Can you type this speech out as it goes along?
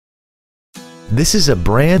This is a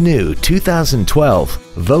brand new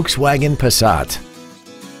 2012 Volkswagen Passat.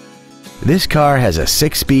 This car has a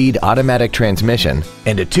 6-speed automatic transmission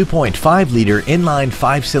and a 2.5-liter inline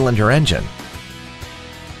 5-cylinder engine.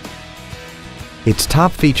 Its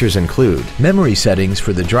top features include memory settings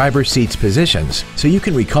for the driver's seat's positions, so you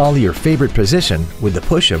can recall your favorite position with the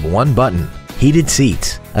push of one button, heated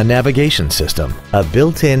seats, a navigation system, a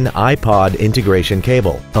built-in iPod integration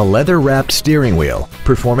cable, a leather-wrapped steering wheel,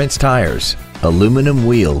 performance tires, aluminum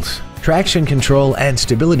wheels, traction control and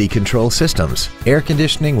stability control systems, air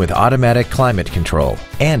conditioning with automatic climate control,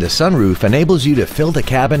 and a sunroof enables you to fill the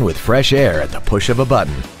cabin with fresh air at the push of a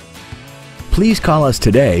button. Please call us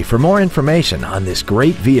today for more information on this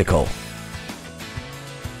great vehicle.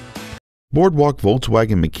 Boardwalk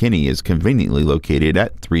Volkswagen McKinney is conveniently located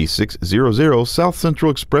at 3600 South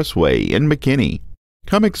Central Expressway in McKinney.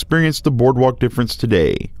 Come experience the Boardwalk difference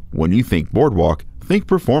today. When you think Boardwalk, think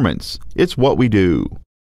performance. It's what we do.